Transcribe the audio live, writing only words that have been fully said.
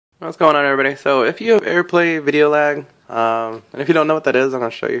What's going on, everybody? So if you have AirPlay video lag, and if you don't know what that is, I'm going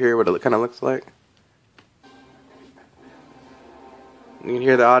to show you here what it kind of looks like. You can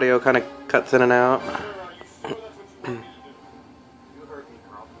hear the audio kind of cuts in and out.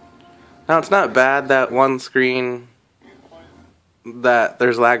 Now it's not bad that one screen, that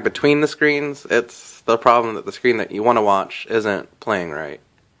there's lag between the screens. It's the problem that the screen that you want to watch isn't playing right.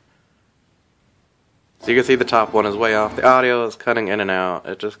 So you can see the top one is way off. The audio is cutting in and out.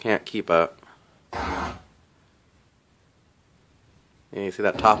 It just can't keep up. And you see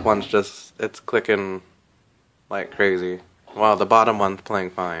that top one's just, it's clicking like crazy, while the bottom one's playing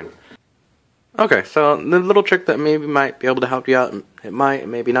fine. Okay, so the little trick that maybe might be able to help you out, it might,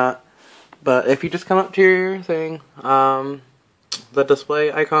 maybe not. But if you just come up to your thing, the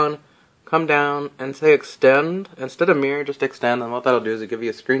display icon, come down and say extend. Instead of mirror, just extend, and what that'll do is it'll give you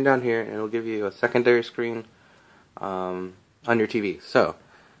a screen down here, and it'll give you a secondary screen on your TV. So,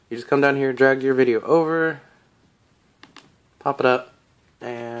 you just come down here, drag your video over, pop it up,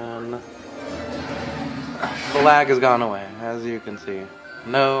 and the lag has gone away, as you can see.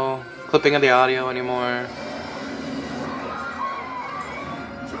 No clipping of the audio anymore.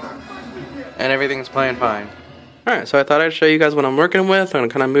 And everything's playing fine. Alright, so I thought I'd show you guys what I'm working with. I'm going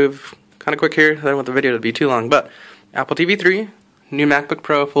to kind of move kind of quick here. I don't want the video to be too long. But Apple TV 3, new MacBook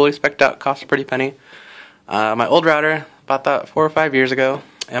Pro, fully spec'd out, cost a pretty penny. My old router, bought that 4 or 5 years ago.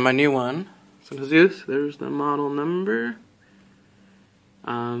 And my new one, so there's the model number.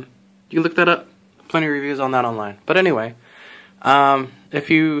 You can look that up. Plenty of reviews on that online. But anyway, if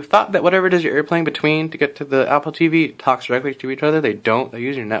you thought that whatever it is you're airplaying between to get to the Apple TV talks directly to each other, they don't. They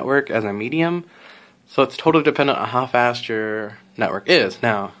use your network as a medium. So it's totally dependent on how fast your network is.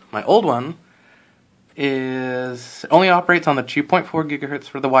 Now, my old one only operates on the 2.4 gigahertz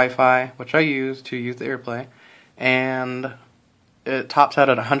for the Wi-Fi, which I use to use the AirPlay, and it tops out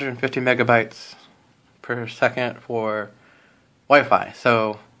at 150 megabytes per second for Wi-Fi.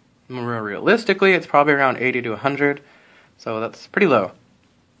 So realistically, it's probably around 80 to 100, so that's pretty low.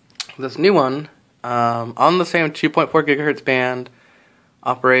 This new one, on the same 2.4 gigahertz band,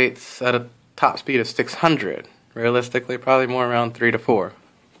 operates at a top speed of 600. Realistically, probably more around 3 to 4.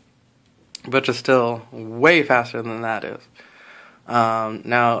 But just still way faster than that is.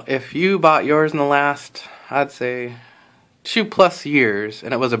 Now, if you bought yours in the last, I'd say, 2+ years,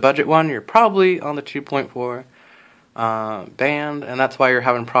 and it was a budget one, you're probably on the 2.4 band, and that's why you're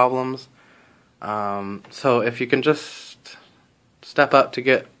having problems. So if you can just step up to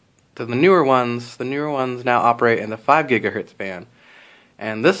get to the newer ones now operate in the 5 gigahertz band.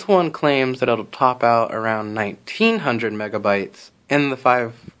 And this one claims that it'll top out around 1900 megabytes in the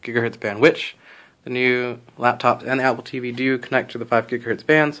 5 gigahertz band, which the new laptops and the Apple TV do connect to the 5 gigahertz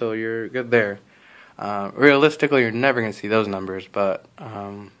band, so you're good there. Realistically, you're never going to see those numbers, but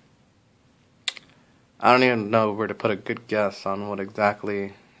I don't even know where to put a good guess on what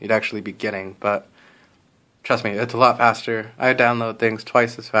exactly you'd actually be getting, but trust me, it's a lot faster. I download things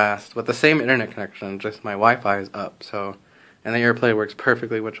twice as fast with the same internet connection, just my Wi-Fi is up, so... And the AirPlay works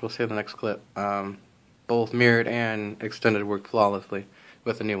perfectly, which we'll see in the next clip. Both mirrored and extended work flawlessly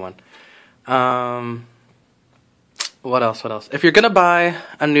with the new one. What else? If you're going to buy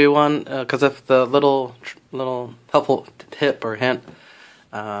a new one, because if the little helpful tip or hint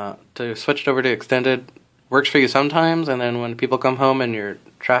to switch it over to extended works for you sometimes, and then when people come home and your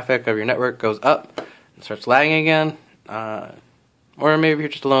traffic of your network goes up and starts lagging again, or maybe you're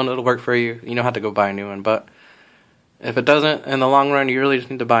just alone, it'll work for you. You don't have to go buy a new one, but if it doesn't, in the long run, you really just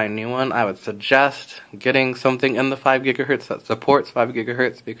need to buy a new one. I would suggest getting something in the 5 gigahertz that supports 5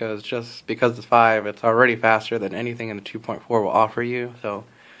 gigahertz, because the 5, it's already faster than anything in the 2.4 will offer you. So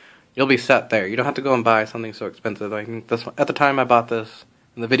you'll be set there. You don't have to go and buy something so expensive. I think this one, at the time I bought this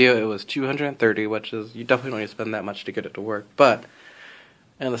in the video, it was $230, which is, you definitely don't need to spend that much to get it to work. But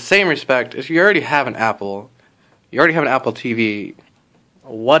in the same respect, if you already have an Apple TV,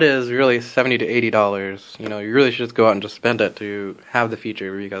 what is really $70 to $80? You know, you really should just go out and just spend it to have the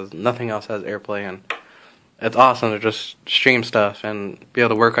feature, because nothing else has AirPlay, and it's awesome to just stream stuff and be able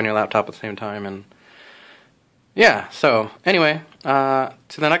to work on your laptop at the same time. And yeah, so anyway, to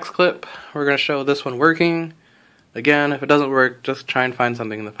the next clip, we're going to show this one working. Again, if it doesn't work, just try and find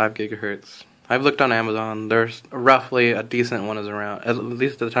something in the 5 gigahertz. I've looked on Amazon. There's roughly a decent one is around, at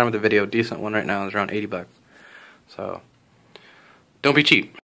least at the time of the video, a decent one right now is around $80. So don't be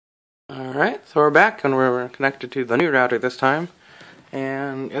cheap. Alright, so we're back, and we're connected to the new router this time.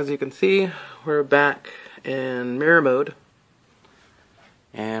 And as you can see, we're back in mirror mode.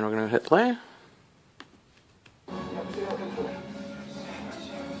 And we're going to hit play.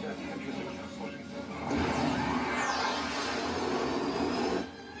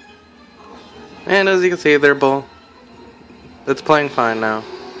 And as you can see, they're both, it's playing fine now.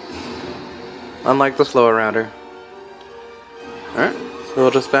 Unlike the slower router. Alright, so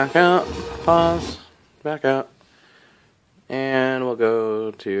we'll just back out, pause, back out, and we'll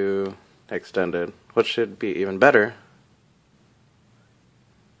go to extended, which should be even better.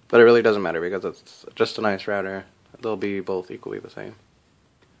 But it really doesn't matter because it's just a nice router. They'll be both equally the same.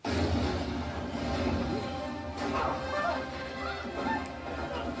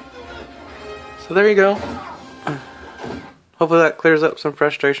 So there you go. Hopefully that clears up some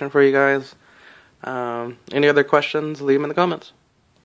frustration for you guys. Any other questions, leave them in the comments.